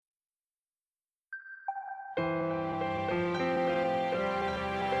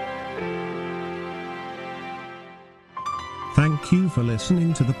Thank you for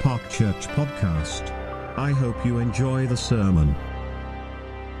listening to the Park Church podcast. I hope you enjoy the sermon.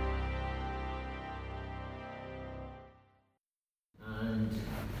 And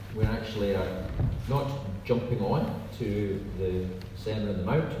we're actually not jumping on to the Sermon on the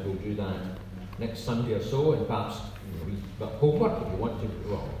Mount. We'll do that next Sunday or so, and perhaps we've got homework if you want to.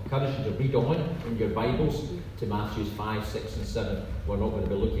 Well, encourage you to read on in your Bibles to Matthews 5, 6 and 7. We're not going to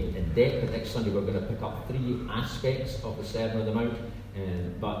be looking in depth, but next Sunday we're going to pick up 3 aspects of the Sermon on the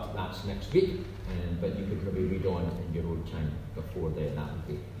Mount, but that's next week. But you could maybe read on in your own time before then. That would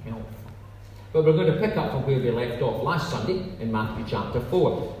be helpful. But we're going to pick up from where we left off last Sunday in Matthew chapter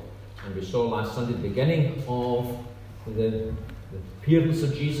 4. And we saw last Sunday the beginning of the appearance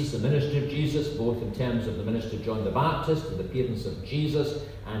of Jesus, the ministry of Jesus, both in terms of the ministry of John the Baptist, and the appearance of Jesus,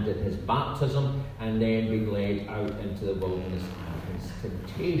 and in his baptism, and then being led out into the wilderness and his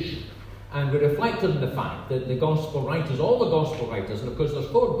temptation. And we reflected on the fact that the gospel writers, all the gospel writers, and of course there's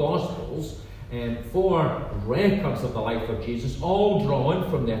 4 gospels, 4 records of the life of Jesus, all drawn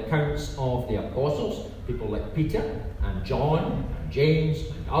from the accounts of the apostles, people like Peter and John and James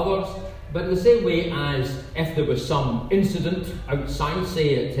and others. But in the same way as if there was some incident outside,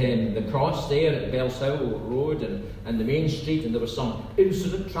 say at the cross there at Bellshill Road and the main street, and there was some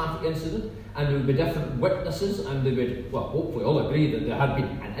incident, traffic incident, and there would be different witnesses, and they would, well, hopefully all agree that there had been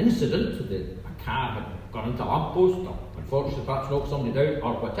an incident, that a car had gone into a lamppost, or unfortunately perhaps knocked somebody down,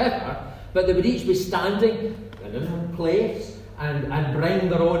 or whatever, but they would each be standing in a different place, and bring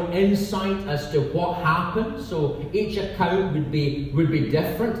their own insight as to what happened. So each account would be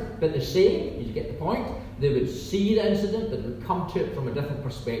different, but the same. You get the point? They would see the incident, but would come to it from a different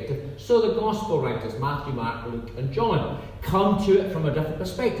perspective. So the gospel writers, Matthew, Mark, Luke, and John, come to it from a different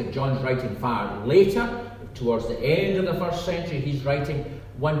perspective. John's writing far later, towards the end of the 1st century. He's writing,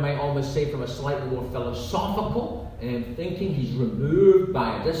 one might almost say, from a slightly more philosophical thinking. He's removed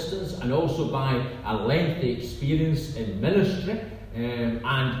by a distance and also by a lengthy experience in ministry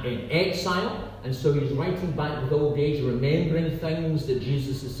and in exile. And so he's writing back with old age, remembering things that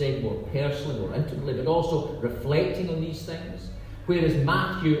Jesus has said more personally, more intimately, but also reflecting on these things. Whereas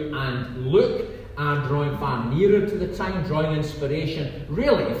Matthew and Luke are drawing far nearer to the time, drawing inspiration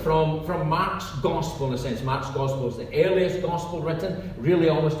really from Mark's gospel, in a sense. Mark's gospel is the earliest gospel written, really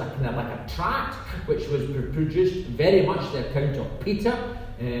almost a kind of like a tract, which was produced very much the account of Peter.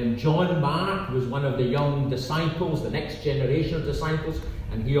 John Mark was one of the young disciples, the next generation of disciples,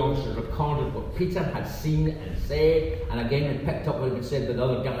 and he also recorded what Peter had seen and said, and again had picked up what had been said with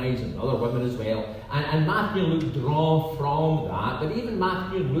other guys and other women as well. And Matthew and Luke draw from that, but even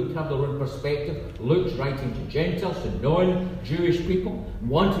Matthew and Luke have their own perspective. Luke's writing to Gentiles, to non-Jewish people,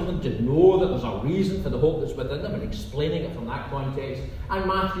 wanting them to know that there's a reason for the hope that's within them and explaining it from that context. And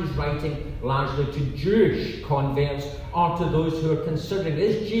Matthew's writing largely to Jewish converts, or to those who are considering,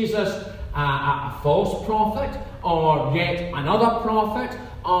 is Jesus a false prophet, or yet another prophet,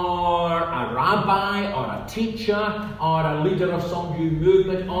 or a rabbi, or a teacher, or a leader of some new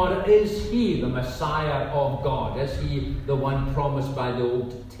movement, or is he the Messiah of God? Is he the one promised by the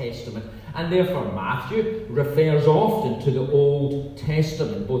Old Testament? And therefore Matthew refers often to the Old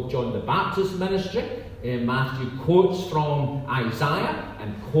Testament, both John the Baptist's ministry. Matthew quotes from Isaiah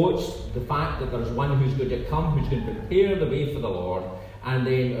and quotes the fact that there's one who's going to come, who's going to prepare the way for the Lord. And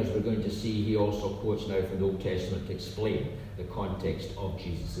then, as we're going to see, he also quotes now from the Old Testament to explain the context of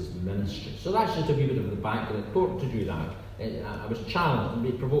Jesus' ministry. So that's just a wee bit of the background. It's important to do that. I was challenged and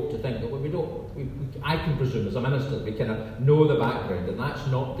be provoked to think that I can presume as a minister we kind of know the background, and that's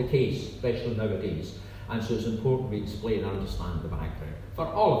not the case, especially nowadays. And so it's important we explain and understand the background for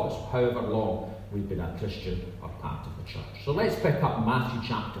all of us, however long we've been a Christian or part of the church. So let's pick up Matthew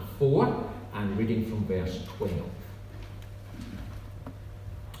chapter 4 and reading from verse 12.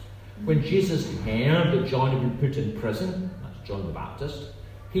 When Jesus heard that John had been put in prison, that's John the Baptist,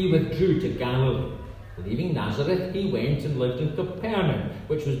 he withdrew to Galilee. Leaving Nazareth, he went and lived in Capernaum,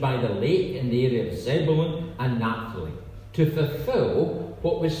 which was by the lake in the area of Zebulun and Naphtali, to fulfill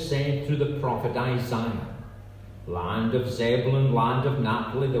what was said through the prophet Isaiah. Land of Zebulun, land of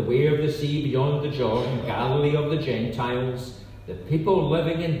Naphtali, the way of the sea beyond the Jordan, Galilee of the Gentiles, the people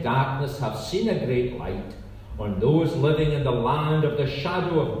living in darkness have seen a great light. On those living in the land of the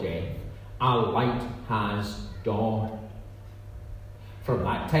shadow of death, a light has dawned. From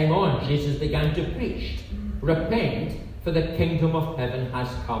that time on, Jesus began to preach, repent, for the kingdom of heaven has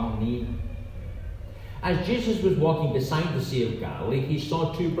come near. As Jesus was walking beside the Sea of Galilee, he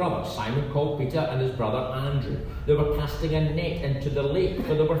saw 2 brothers, Simon called Peter and his brother Andrew. They were casting a net into the lake,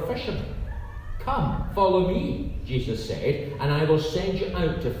 for they were fishermen. Come, follow me, Jesus said, and I will send you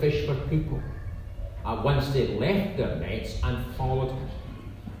out to fish for people. At once they left their nets and followed him.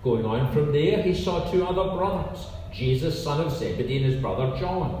 Going on from there, he saw two other brothers, Jesus, son of Zebedee, and his brother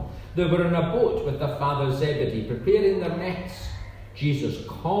John. They were in a boat with their father Zebedee, preparing their nets. Jesus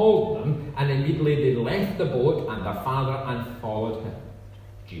called them, and immediately they left the boat and their father and followed him.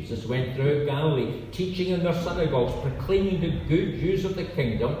 Jesus went throughout Galilee, teaching in their synagogues, proclaiming the good news of the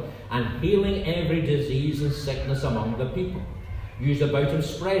kingdom, and healing every disease and sickness among the people. News about him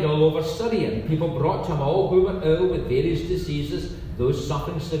spread all over Syria, and people brought to him all who were ill with various diseases, those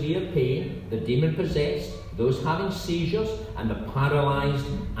suffering severe pain, the demon-possessed, those having seizures, and the paralyzed,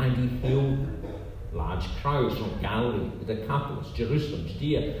 and he healed them. Large crowds from Galilee, the Decapolis, Jerusalem,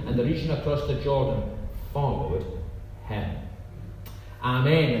 Judea, and the region across the Jordan followed him.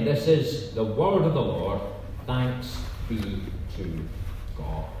 Amen. And this is the word of the Lord. Thanks be to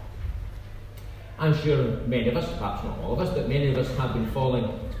God. I'm sure many of us, perhaps not all of us, but many of us have been following,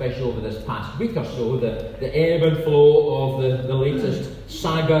 especially over this past week or so, the ebb and flow of the latest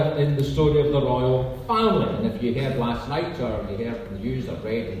saga in the story of the royal family. And if you heard last night, or you heard the news or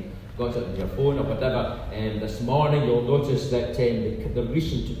read and got it on your phone or whatever, this morning you'll notice that the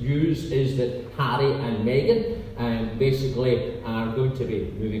recent news is that Harry and Meghan basically are going to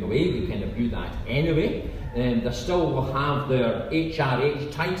be moving away. We kind of knew that anyway. They still will have their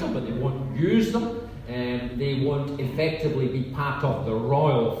HRH title, but they won't use them. They won't effectively be part of the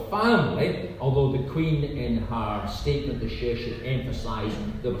royal family, although the Queen in her statement this year should emphasise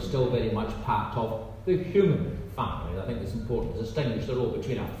they were still very much part of the human family. I think it's important to distinguish the role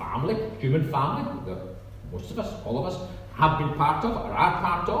between a family, human family, that most of us, all of us, have been part of or are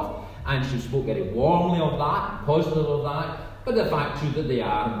part of, and she spoke very warmly of that, positive of that, but the fact too that they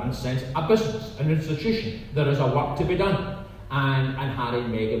are, in one sense, a business, an institution. There is a work to be done, and Harry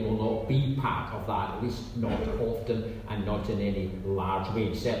and Meghan will not be part of that, at least not often and not in any large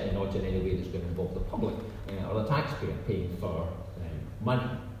way, certainly not in any way that's going to involve the public or the taxpayer paying for money.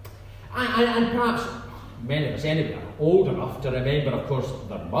 And perhaps many of us anyway are old enough to remember, of course,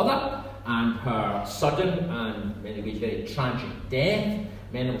 their mother and her sudden and in many ways very tragic death.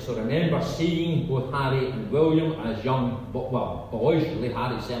 Many of us will remember seeing both Harry and William as young, boys really.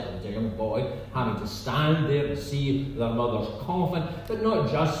 Harry certainly was a young boy, having to stand there and see their mother's coffin. But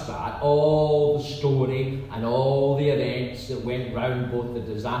not just that, all the story and all the events that went round both the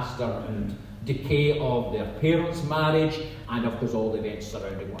disaster and decay of their parents' marriage, and of course all the events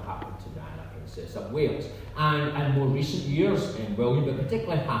surrounding what happened to Diana, Princess of Wales. And more recent years, William, but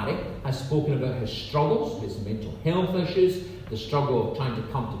particularly Harry, has spoken about his struggles, his mental health issues, the struggle of trying to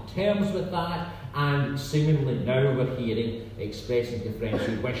come to terms with that, and seemingly now we're hearing expressing to friends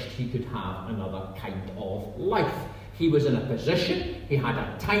who wished he could have another kind of life. He was in a position, he had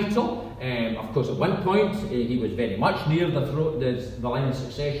a title, of course at one point he was very much near the line of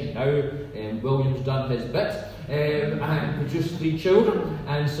succession. Now William's done his bit and produced 3 children,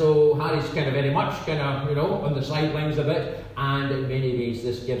 and so Harry's kind of very much on the sidelines a bit, and in many ways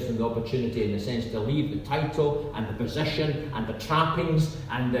this gives him the opportunity in a sense to leave the title and the position and the trappings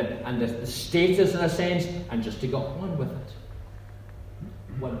and the status in a sense, and just to go on with it.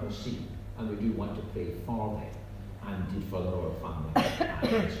 One will see, and we do want to pray for them. And indeed for the royal family at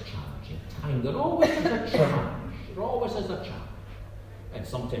this challenging time. There always is a challenge. There always is a challenge. And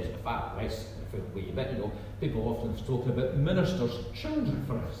sometimes in fact less way, but people often talk about ministers' children,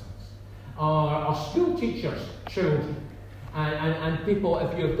 for instance, or school teachers' children. And people,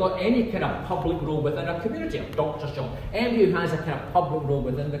 if you've got any kind of public role within a community, a doctor's job, anybody who has a kind of public role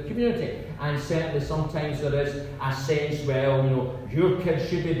within the community, and certainly sometimes there is a sense, well, your kids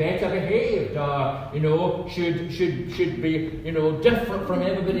should be better behaved, or should be different from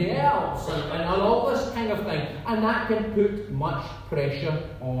everybody else, and all this kind of thing, and that can put much pressure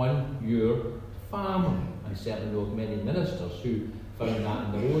on your family. I certainly know of many ministers who found that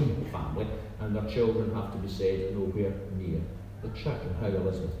in their own family, and their children have to be said nowhere near the church. And how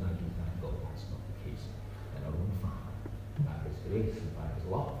Elizabeth and I do thank God that's not the case in our own family. By His grace and by His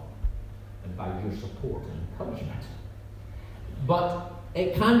love, and by your support and encouragement. But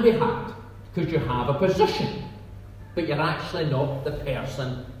it can be hard because you have a position, but you're actually not the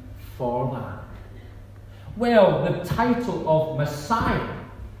person for that. Well, the title of Messiah,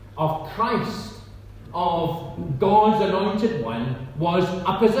 of Christ, of God's anointed one was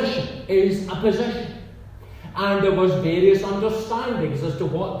a position, is a position. And there was various understandings as to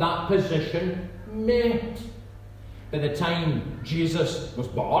what that position meant. By the time Jesus was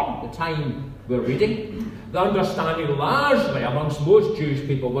born, the time we're reading, the understanding largely amongst most Jewish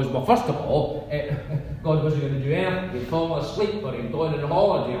people was, well, first of all, God wasn't going to do anything. He'd fallen asleep, or he'd gone on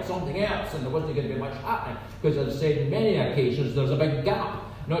holiday or something else, and there wasn't going to be much happening. Because as I said on many occasions, there's a big gap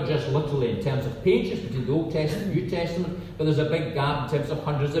not just literally in terms of pages between the Old Testament and New Testament, but there's a big gap in terms of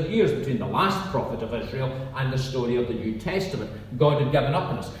hundreds of years between the last prophet of Israel and the story of the New Testament. God had given up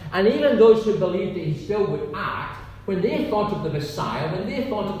on us. And even those who believed that he still would act, when they thought of the Messiah, when they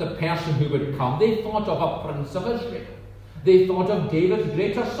thought of the person who would come, they thought of a prince of Israel. They thought of David's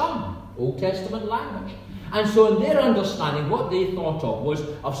greater son, Old Testament language. And so in their understanding, what they thought of was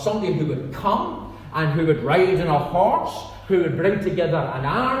of somebody who would come and who would ride on a horse, who would bring together an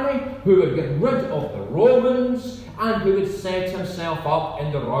army, who would get rid of the Romans, and who would set himself up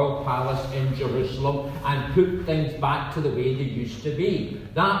in the royal palace in Jerusalem and put things back to the way they used to be.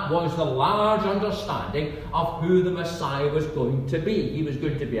 That was the large understanding of who the Messiah was going to be. He was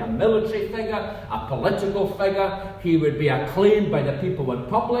going to be a military figure, a political figure. He would be acclaimed by the people in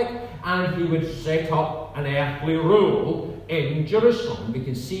public, and he would set up an earthly rule in Jerusalem. We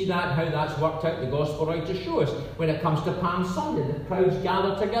can see that, how that's worked out. The Gospel writers show us when it comes to Palm Sunday. The crowds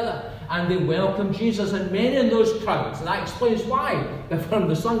gather together and they welcome Jesus, and many in those crowds, and that explains why from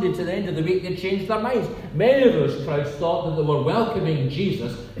the Sunday to the end of the week they changed their minds. Many of those crowds thought that they were welcoming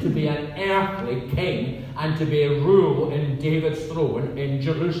Jesus to be an earthly king and to be a rule in David's throne in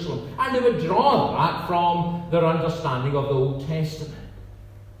Jerusalem. And they would draw that from their understanding of the Old Testament.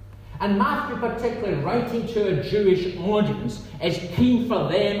 And Matthew, particularly writing to a Jewish audience, is keen for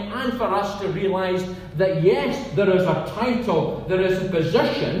them and for us to realise that yes, there is a title, there is a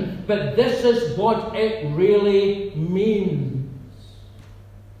position, but this is what it really means.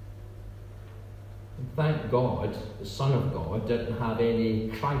 And thank God, the Son of God didn't have any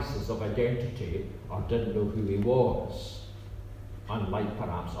crisis of identity or didn't know who he was, unlike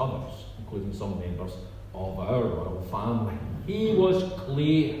perhaps others, including some members of our royal family. He was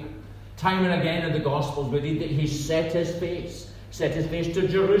clear. Time and again in the Gospels we read that he set his face to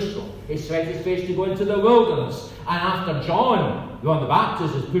Jerusalem. He set his face to go into the wilderness. And after John the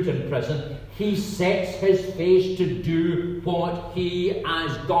Baptist is put in prison, he sets his face to do what he,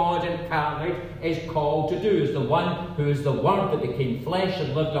 as God incarnate, is called to do, as the one who is the Word that became flesh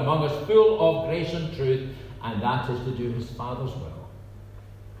and lived among us, full of grace and truth, and that is to do his Father's will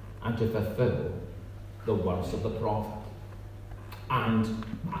and to fulfill the words of the prophet. And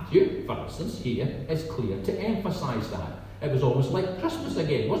Matthew, for instance, here is clear to emphasise that. It was almost like Christmas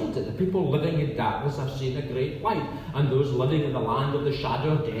again, wasn't it? The people living in darkness have seen a great light, and those living in the land of the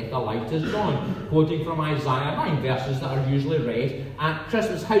shadow of death, a light is dawned. Quoting from Isaiah 9, verses that are usually read at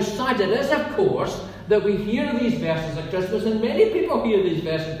Christmas. How sad it is, of course, that we hear these verses at Christmas, and many people hear these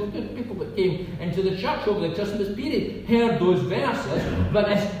verses. People that came into the church over the Christmas period heard those verses, but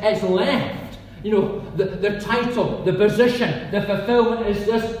it's left. You know, the title, the position, the fulfillment is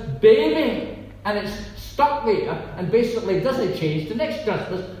this baby. And it's stuck there and basically doesn't change to next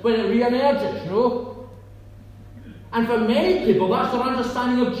Christmas when it re-emerges, you know. And for many people, that's their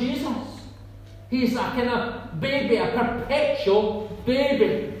understanding of Jesus. He's a kind of baby, a perpetual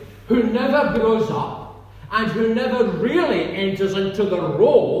baby who never grows up and who never really enters into the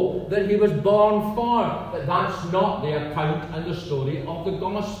role that he was born for. But that's not the account and the story of the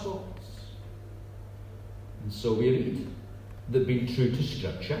Gospel. And so we read that, being true to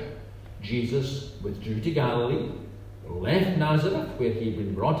Scripture, Jesus withdrew to Galilee, left Nazareth, where he'd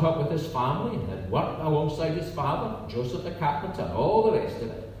been brought up with his family and had worked alongside his father, Joseph the carpenter, and all the rest of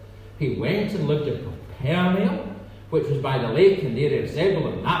it. He went and lived in Capernaum, which was by the lake in the area of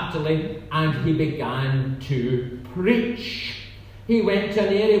Zebulun and Naphtali, and he began to preach. He went to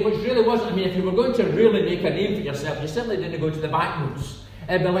an area which really wasn't, if you were going to really make a name for yourself, you certainly didn't go to the backwoods.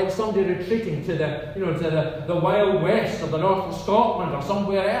 It'd be like somebody retreating to the Wild West of the north of Scotland or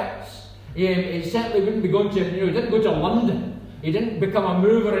somewhere else. He certainly wouldn't be going to, he didn't go to London. He didn't become a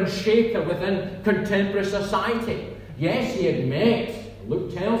mover and shaker within contemporary society. Yes, he had met,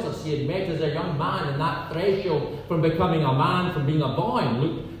 Luke tells us, he had met as a young man in that threshold from becoming a man, from being a boy. In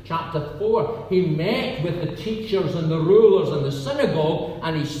Luke chapter 4, he met with the teachers and the rulers in the synagogue,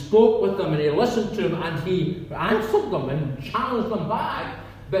 and he spoke with them and he listened to them and he answered them and challenged them back.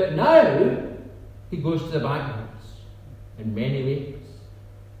 But now he goes to the backwoods in many ways,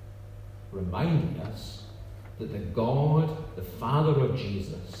 reminding us that the God, the Father of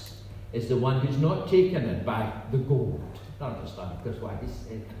Jesus, is the one who's not taken it by the gold. I understand because why he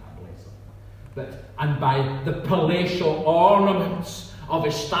said that, bless him. And by the palatial ornaments of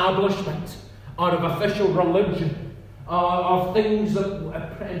establishment or of official religion or things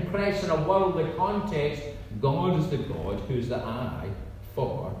that impress in a worldly context. God is the God who's the eye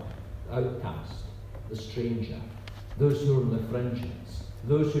for the outcast, the stranger, those who are on the fringes,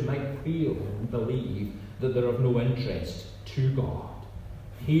 those who might feel and believe that they're of no interest to God.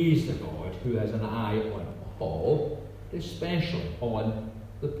 He's the God who has an eye on all, especially on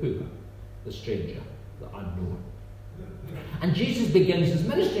the poor, the stranger, the unknown. And Jesus begins his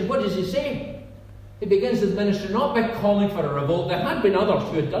ministry. What does he say? He begins his ministry not by calling for a revolt. There had been others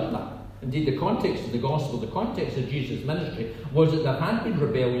who had done that. Indeed, the context of the gospel, the context of Jesus' ministry, was that there had been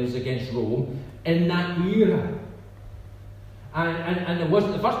rebellions against Rome in that era. And it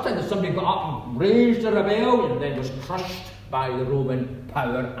wasn't the first time that somebody got up and raised a rebellion and then was crushed by the Roman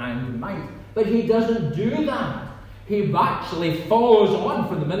power and might. But he doesn't do that. He actually follows on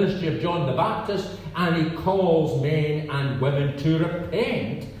from the ministry of John the Baptist, and he calls men and women to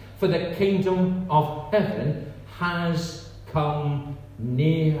repent, for the kingdom of heaven has come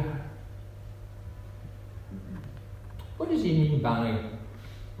near. What does he mean by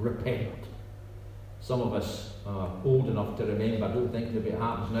repent? Some of us are old enough to remember, I don't think maybe it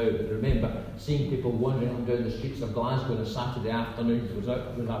happens now, but remember seeing people wandering up and down the streets of Glasgow on a Saturday afternoon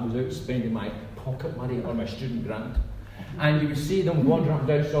when I was out spending my pocket money or my student grant. And you would see them wandering up and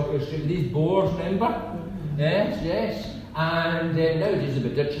down Soccer Street with these boards, remember? Yes. And nowadays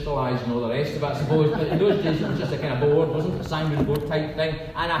they've been digitalised and all the rest of it, I suppose, but in those days it was just a kind of board, wasn't it? A signage board type thing.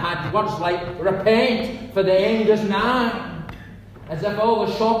 And I had words like, repent, for the end is nigh. As if all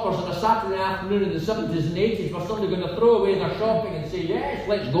the shoppers on a Saturday afternoon in the 70s and 80s were suddenly going to throw away their shopping and say, yes,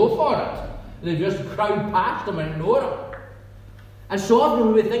 let's go for it. They just crowd past them and ignore them. And so often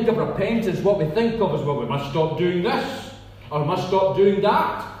when we think of repentance, what we think of is, well, we must stop doing this, or we must stop doing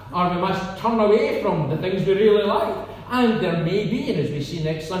that, or we must turn away from the things we really like. And there may be, and as we see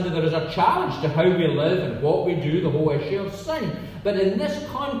next Sunday, there is a challenge to how we live and what we do, the whole issue of sin. But in this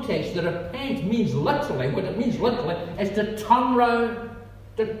context, the repent means literally, what it means literally, is to turn round.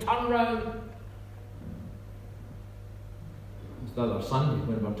 To turn round. It's the other Sunday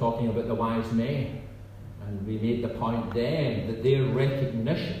when we were talking about the wise men. And we made the point then that their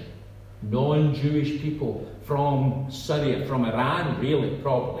recognition, non-Jewish people from Syria, from Iran really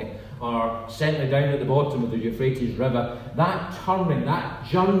probably, or certainly down at the bottom of the Euphrates River, that turning, that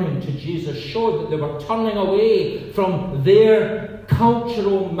journeying to Jesus showed that they were turning away from their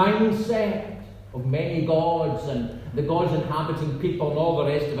cultural mindset of many gods and the gods inhabiting people and all the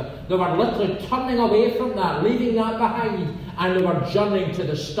rest of it. They were literally turning away from that, leaving that behind, and they were journeying to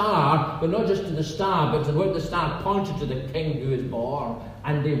the star, but not just to the star, but to where the star pointed to the King who is born,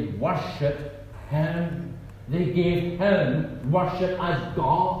 and they worshipped him. They gave him worship as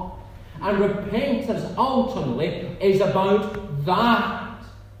God. And repentance ultimately is about that.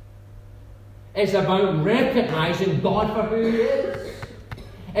 It's about recognizing God for who he is.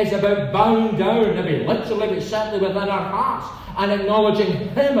 It's about bowing down, maybe literally, but certainly within our hearts, and acknowledging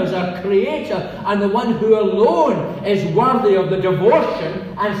him as our creator and the one who alone is worthy of the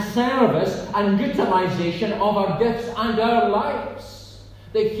devotion and service and utilization of our gifts and our lives.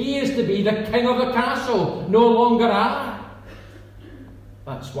 That he is to be the king of the castle, no longer I.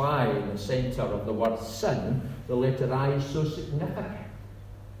 That's why in the centre of the word sin, the letter I is so significant.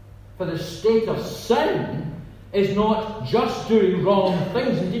 For the state of sin is not just doing wrong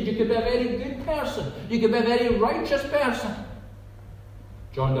things. Indeed, you could be a very good person. You could be a very righteous person.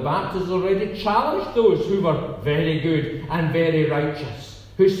 John the Baptist already challenged those who were very good and very righteous,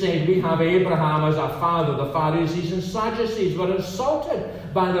 who said, we have Abraham as our father. The Pharisees and Sadducees were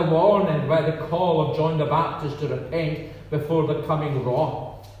insulted by the warning, by the call of John the Baptist to repent before the coming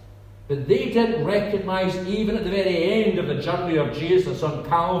wrath. But they didn't recognize, even at the very end of the journey of Jesus on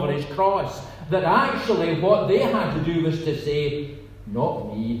Calvary's cross, that actually what they had to do was to say,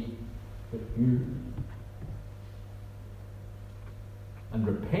 not me, but you. And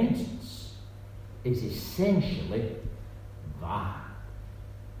repentance is essentially that.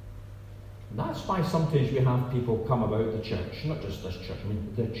 And that's why sometimes we have people come about the church, not just this church, I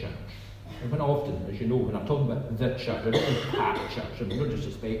mean the church. And when often, as you know, when I'm talking about the church, I don't mean part of church, I mean, no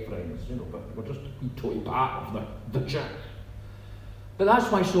disrespect, friends, but we're just a totally part of the church. But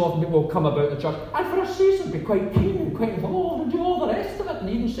that's why so often people will come about the church and for a season be quite keen and quite involved and do all the rest of it and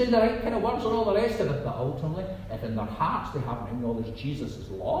even say the right kind of words and all the rest of it. But ultimately, if in their hearts they haven't acknowledged Jesus as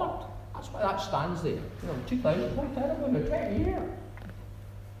Lord, that's why that stands there. 2000, what time ago, 20 years.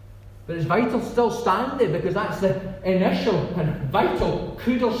 But it's vital still standing because that's the initial and vital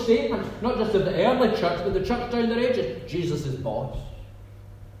creedal statement, not just of the early church, but the church down the ages. Jesus is boss.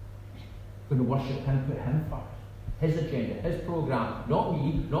 We're going to worship him, put him first. His agenda, his program, not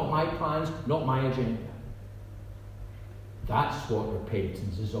me, not my plans, not my agenda. That's what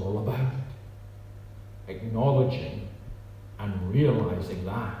repentance is all about. Acknowledging and realizing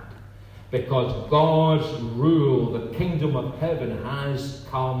that. Because God's rule, the kingdom of heaven, has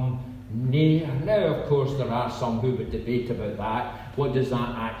come near. Now, of course, there are some who would debate about that. What does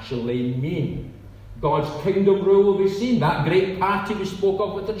that actually mean? God's kingdom rule will be seen. That great party we spoke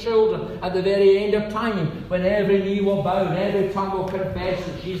of with the children at the very end of time, when every knee will bow and every tongue will confess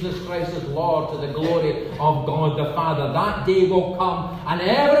that Jesus Christ is Lord, to the glory of God the Father. That day will come, and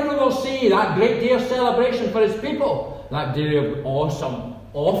everyone will see that great day of celebration for his people, that day of awesome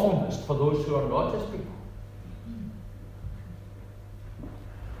awfulness for those who are not his people.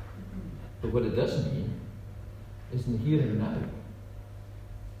 But what it does mean is, in the here and now,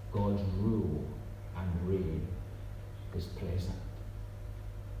 God's rule and reign is present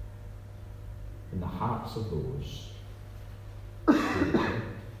in the hearts of those who repent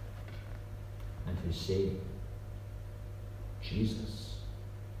and who say, Jesus,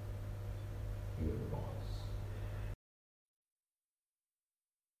 you are the boss.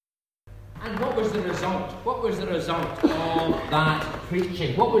 And what was the result? What was the result of that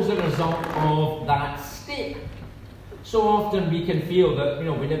preaching? What was the result of that statement? So often we can feel that,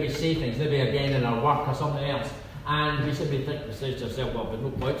 we maybe say things, maybe again in our work or something else, and we simply think, we say to ourselves, well, there's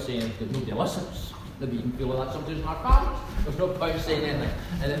no point saying it because nobody listens. Maybe you can feel that sometimes in our families. There's no point saying anything,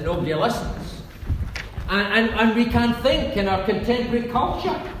 and then nobody listens. And we can think in our contemporary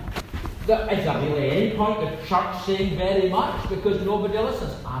culture that is there really any point the church saying very much because nobody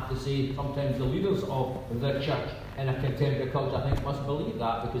listens? I have to say, sometimes the leaders of the church in a contemporary culture, I think, must believe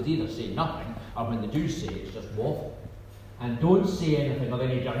that, because they either say nothing, or when they do say it, it's just waffle. And don't say anything of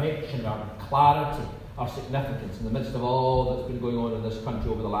any direction or clarity or significance in the midst of all that's been going on in this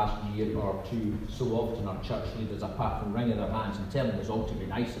country over the last year or two. So often our church leaders, apart from wringing their hands and telling us all to be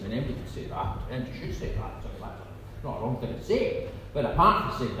nice, anybody can say that, and you should say that, so that's not a wrong thing to say. But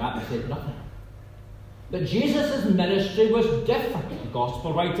apart from saying that, they said nothing. But Jesus' ministry was different. The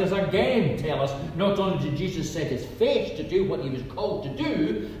Gospel writers again tell us not only did Jesus set his face to do what he was called to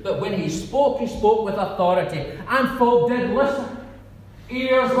do, but when he spoke with authority. And folk did listen.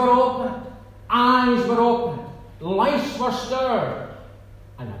 Ears were opened. Eyes were opened. Lives were stirred.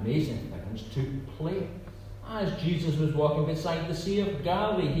 And amazing things took place. As Jesus was walking beside the Sea of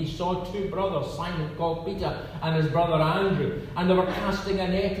Galilee, he saw two brothers, Simon called Peter and his brother Andrew, and they were casting a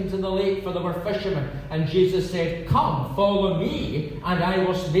net into the lake, for they were fishermen. And Jesus said, "Come, follow me, and I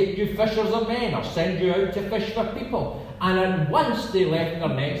will make you fishers of men, or send you out to fish for people." And at once they left their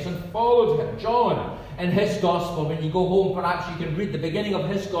nets and followed him. John, in his Gospel, when you go home, perhaps you can read the beginning of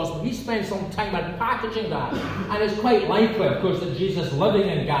his Gospel. He spent some time unpackaging that. And it's quite likely, of course, that Jesus, living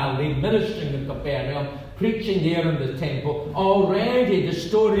in Galilee, ministering in Capernaum, preaching there in the temple, already the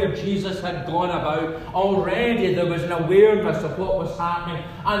story of Jesus had gone about. Already there was an awareness of what was happening.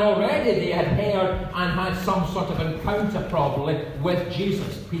 And already they had heard and had some sort of encounter, probably, with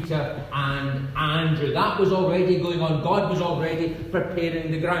Jesus, Peter and Andrew. That was already going on. God was already preparing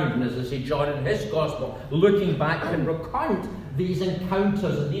the ground. And as I say, John in his Gospel, looking back, can recount these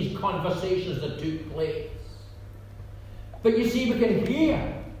encounters and these conversations that took place. But you see, we can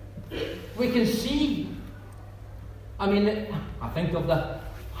hear, we can see. I mean, I think of the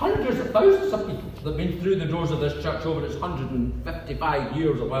hundreds of thousands of people that have been through the doors of this church over its 155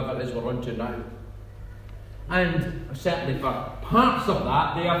 years or whatever it is we're on to now. And certainly for parts of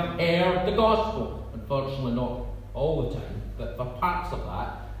that, they have heard the gospel. Unfortunately, not all the time, but for parts of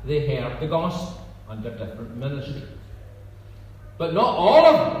that, they heard the gospel under different ministries. But not all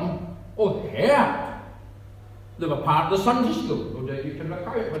of them heard. They were part of the Sunday school. No doubt you can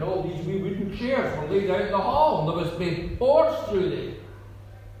recount when all these wee wooden chairs were laid out in the hall and there was big boards through them.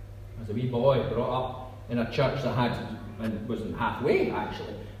 As a wee boy brought up in a church that had, and wasn't halfway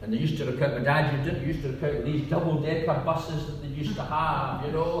actually, and they used to recount, my dad used to recount these double-decker buses that they used to have,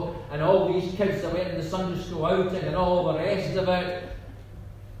 and all these kids that went in the Sunday school outing and all the rest of it.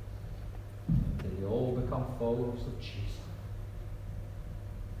 Did they all become followers of Jesus?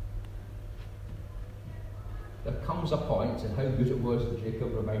 There comes a point, and how good it was that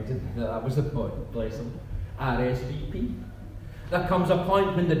Jacob reminded me that was the point, bless him, RSVP. There comes a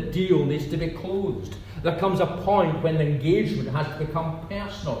point when the deal needs to be closed. There comes a point when the engagement has to become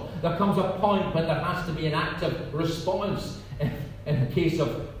personal. There comes a point when there has to be an active response. In the case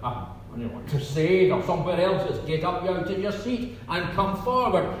of crusade or somewhere else, it's get up out of your seat and come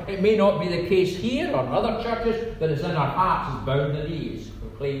forward. It may not be the case here or in other churches, but it's in our hearts as bound the knees,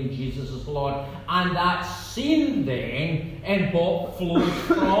 proclaiming Jesus as Lord. And that's seen then in what flows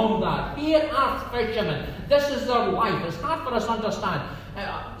from that. Here are fishermen. This is their life. It's hard for us to understand,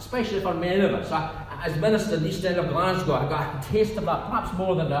 especially for many of us. As minister in the East End of Glasgow, I got a taste of that, perhaps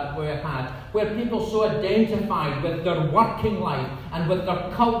more than that we had, where people so identified with their working life and with their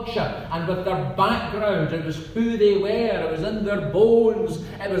culture and with their background. It was who they were, it was in their bones,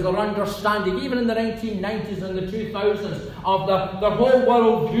 it was their understanding. Even in the 1990s and the 2000s, of their whole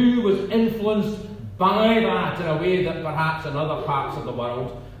world view was influenced by that in a way that perhaps in other parts of the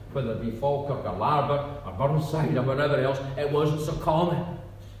world, whether it be Falkirk or Larbert or Burnside or whatever else, it wasn't so common.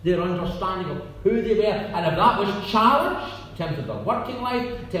 Their understanding of who they were, and if that was challenged in terms of their working life,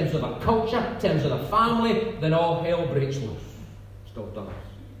 in terms of their culture, in terms of their family, then all hell breaks loose. Still does.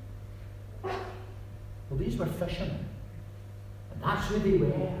 Well, these were fishermen, and that's who they were.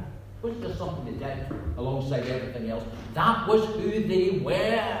 It wasn't just something they did alongside everything else. That was who they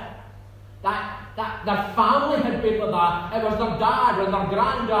were. That their family had been like that. It was their dad and their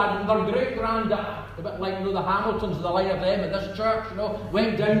granddad and their great-granddad. A bit like, the Hamiltons, the line of them at this church,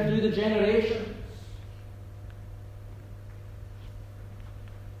 went down through the generations.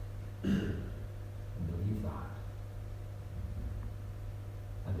 And believe that.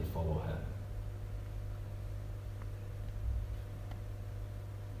 And they follow him.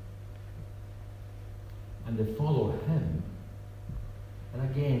 And they follow him. And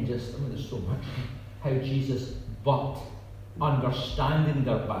again, there's so much how Jesus, but understanding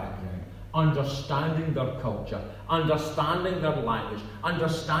their background, understanding their culture, understanding their language,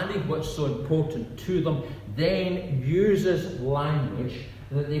 understanding what's so important to them, then uses language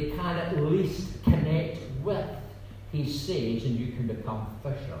that they can at least connect with. He says, and you can become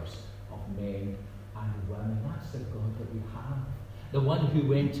fishers of men and women. That's the God that we have. The one who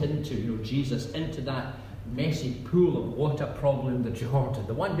went into, Jesus, into that messy pool of water problem, the Jordan.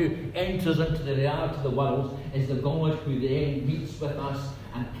 The one who enters into the reality of the world is the God who then meets with us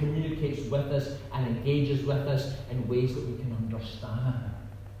and communicates with us and engages with us in ways that we can understand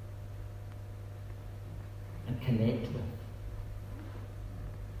and connect with.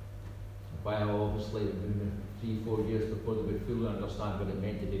 While obviously 3-4 years before they would fully understand what it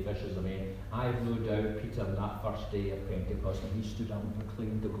meant to be fishers of men, I have no doubt Peter on that first day of Pentecost, when he stood up and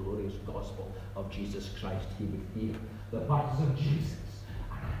proclaimed the glorious gospel of Jesus Christ, he would hear the words of Jesus,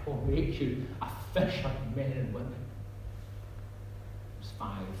 and I will make you a fisher of men and women. It was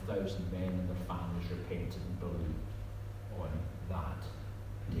 5,000 men and their families repented and believed on that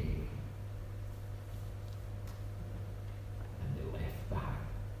day. And they left behind.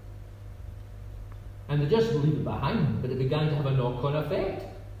 And they just leave it behind, but it began to have a knock-on effect.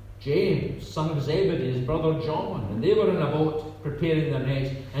 James, son of Zebedee, his brother John, and they were in a boat preparing their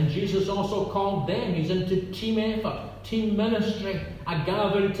nets, and Jesus also called them. He's into team effort, team ministry, a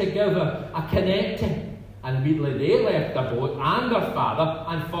gathering together, a connecting. And immediately they left the boat and their father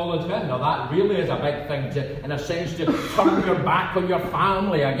and followed him. Now that really is a big thing to, in a sense, to turn your back on your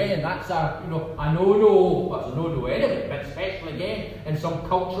family. Again, that's a no-no. Well, it's a no-no anyway, but especially again in some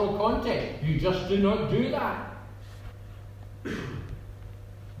cultural context. You just do not do that. And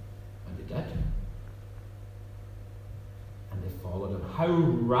they did. And they followed him. How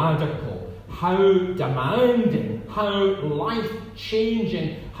radical, how demanding, how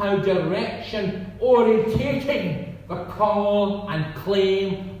life-changing, how direction-orientating the call and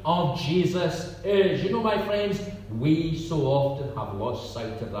claim of Jesus is. My friends, we so often have lost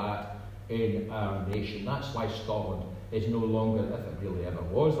sight of that in our nation. That's why Scotland is no longer, if it really ever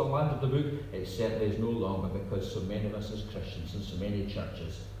was the land of the book, it certainly is no longer, because so many of us as Christians in so many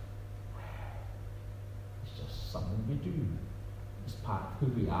churches, it's just something we do. It's part of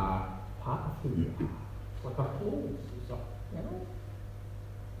who we are, part of who we are. It's like our clothes,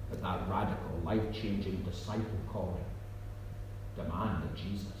 But that radical, life-changing disciple calling demand of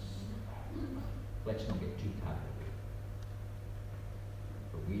Jesus. Let's not get too carried away.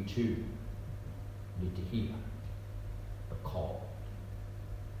 But we too need to hear the call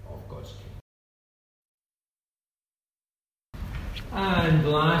of God's kingdom.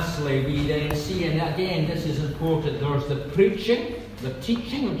 And lastly, we then see, and again this is important, there's the preaching, the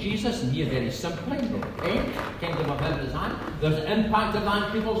teaching of Jesus, and here very simply, the kingdom of heaven is hand. There's the impact of that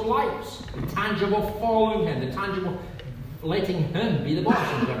in people's lives, the tangible following him, the tangible letting him be the boss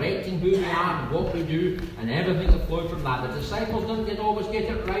and directing who we are and what we do and everything that flows from that. The disciples didn't always get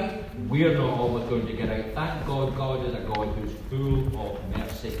it right. We're not always going to get it right. Thank God, God is a God who's full of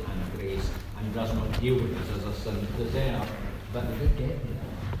mercy and grace and does not deal with us as a sin deserve. But they did get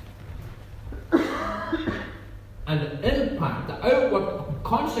there. And the impact, the outward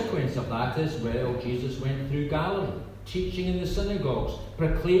consequence of that is, well, Jesus went through Galilee, teaching in the synagogues,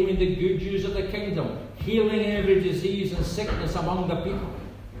 proclaiming the good news of the kingdom, healing every disease and sickness among the people.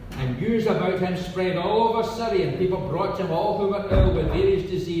 And news about him spread all over Syria, and people brought to him all who were ill with various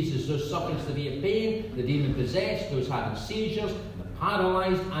diseases, those suffering severe pain, the demon-possessed, those having seizures, the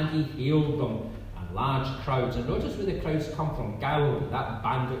paralyzed, and he healed them. Large crowds, and notice where the crowds come from: Galilee, that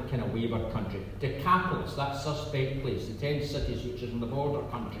bandit kind of wayward country; Decapolis, that suspect place; the 10 cities which is in the border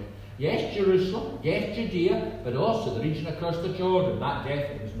country; yes, Jerusalem; yes, Judea, but also the region across the Jordan, that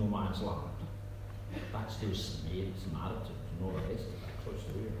definitely was no man's land. That's those Samaritans and all the rest of that across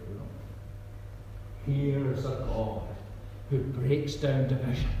the way, Here's a God who breaks down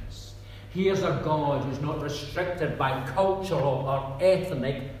divisions. Here's a God who's not restricted by cultural or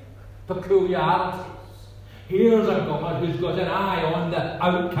ethnic peculiarities. Here's a God who's got an eye on the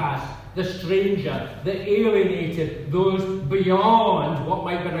outcast, the stranger, the alienated, those beyond what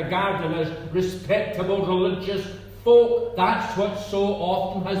might be regarded as respectable religious folk. That's what so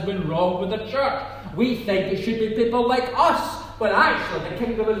often has been wrong with the church. We think it should be people like us, but actually the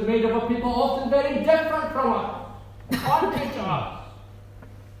kingdom is made up of people often very different from us, contrary to us.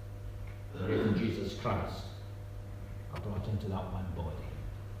 Even Jesus Christ are brought into that one body,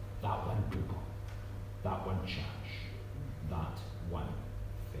 that one people, that one church, that one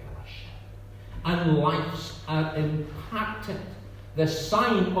fellowship. And lives are impacted. The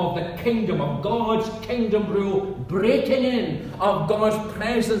sign of the kingdom, of God's kingdom rule breaking in, of God's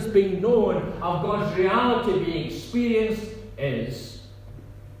presence being known, of God's reality being experienced, is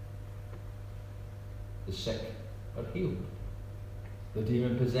the sick are healed, the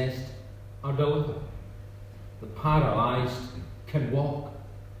demon-possessed are delivered, the paralyzed can walk,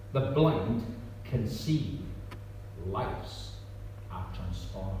 the blind can see, lives are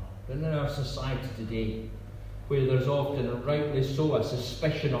transformed. In our society today, where there's often, and rightly so, a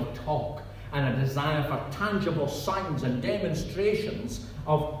suspicion of talk and a desire for tangible signs and demonstrations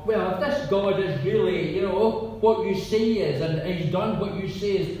of, well, if this God is really, what you say is, and he's done what you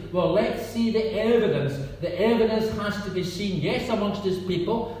say is, well, let's see the evidence. The evidence has to be seen, yes, amongst his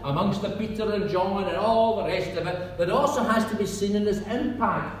people, amongst the Peter and John and all the rest of it, but it also has to be seen in his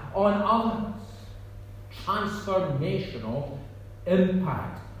impact on others. Transformational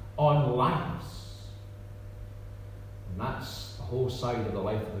impact on lives. And that's the whole side of the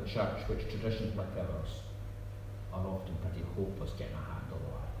life of the church, which traditions like ours are often pretty hopeless getting a handle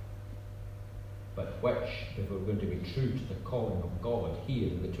on. But which, if we're going to be true to the calling of God here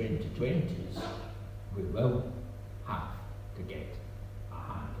in the 2020s, we will have to get a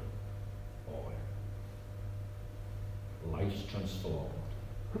handle on. Lives transformed,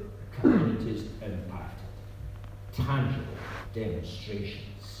 communities impacted, tangible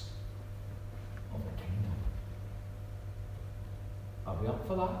demonstrations of the kingdom. Are we up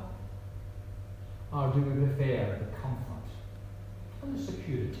for that? Or do we prefer the comfort and the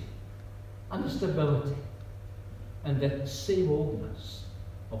security and the stability and the same oldness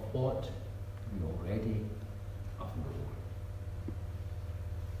of what we already have known?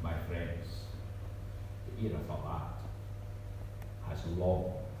 My friends, the era for that has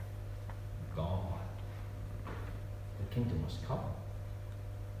long gone. The kingdom must come.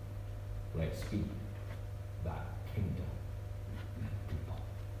 Let's be that kingdom people.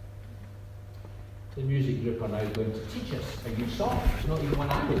 The music group are now going to teach us a new song. It's not even one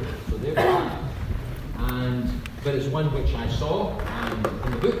I wrote, so there we are. But it's one which I saw in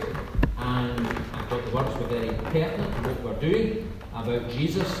the book, and I thought the words were very pertinent to what we're doing about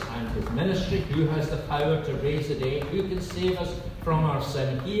Jesus and his ministry. Who has the power to raise the dead? Who can save us from our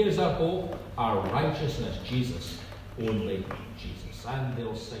sin? He is our hope, our righteousness, Jesus, only Jesus. And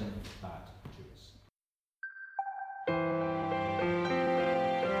they'll sing that to us.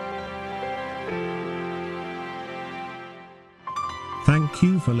 Thank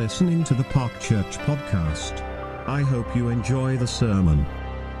you for listening to the Park Church podcast. I hope you enjoy the sermon.